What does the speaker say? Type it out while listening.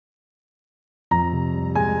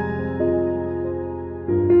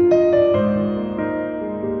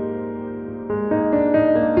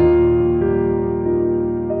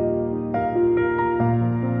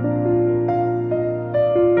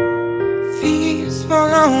These four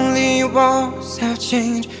lonely walls have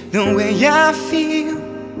changed the way I feel,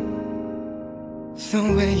 the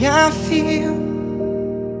way I feel.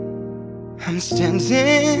 I'm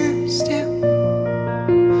standing still,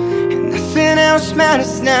 and nothing else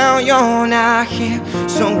matters now. You're not here,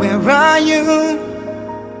 so where are you?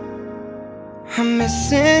 I'm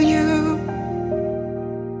missing you,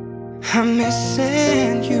 I'm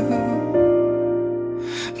missing you.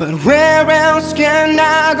 But where else can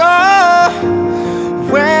I go?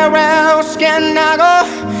 Where else can I go?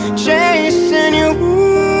 Chasing you,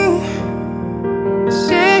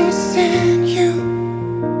 chasing you.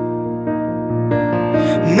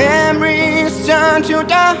 Memories turn to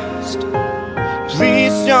dust.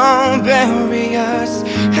 Please don't bury us.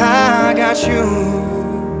 I got you,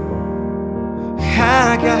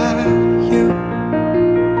 I got you.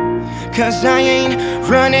 'Cause I ain't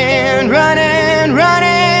running, running,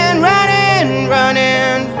 running, running,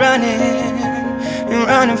 running, running,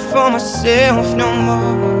 running for myself no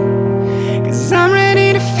more. 'Cause I'm ready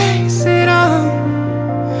to face it all.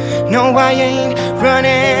 No, I ain't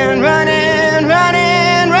running, running,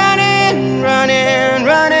 running, running, running,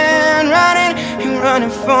 running, running,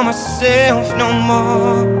 running for myself no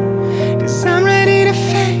more. 'Cause I'm ready to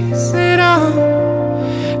face it all.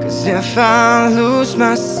 'Cause if I lose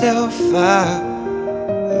myself, I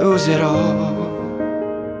lose it all.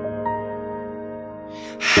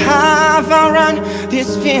 Have I run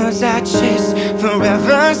these fears I chase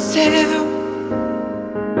forever still,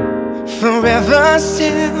 forever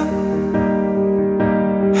still?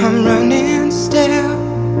 I'm running still,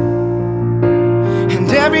 and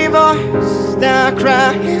every voice that I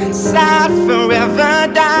cry inside forever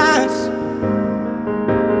dies,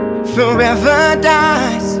 forever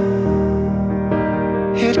dies.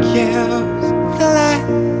 It kills the light.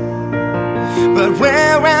 But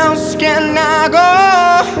where else can I go?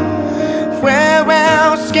 Where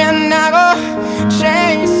else can I go?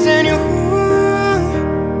 Chasing you,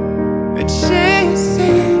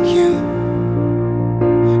 chasing you.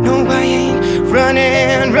 No, I ain't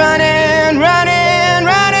running, running, running,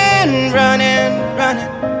 running, running, running.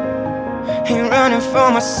 Ain't running for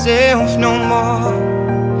myself no more.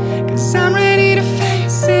 'Cause I'm ready to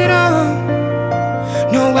face it all.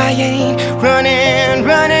 No, I ain't running,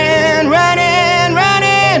 running, running,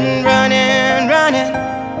 running, running, running.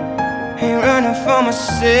 Ain't running for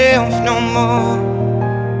myself no more.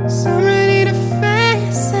 'Cause I'm ready to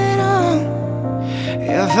face it all.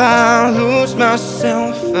 If I lose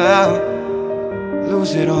myself, I'll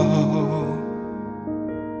lose it all.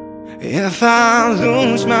 If I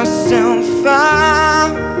lose myself,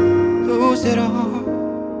 I'll lose it all.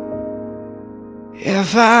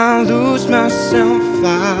 If I lose myself,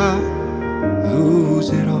 I'll lose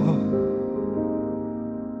it all.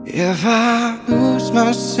 If I lose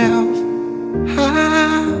myself,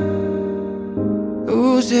 I'll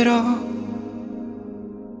lose it all.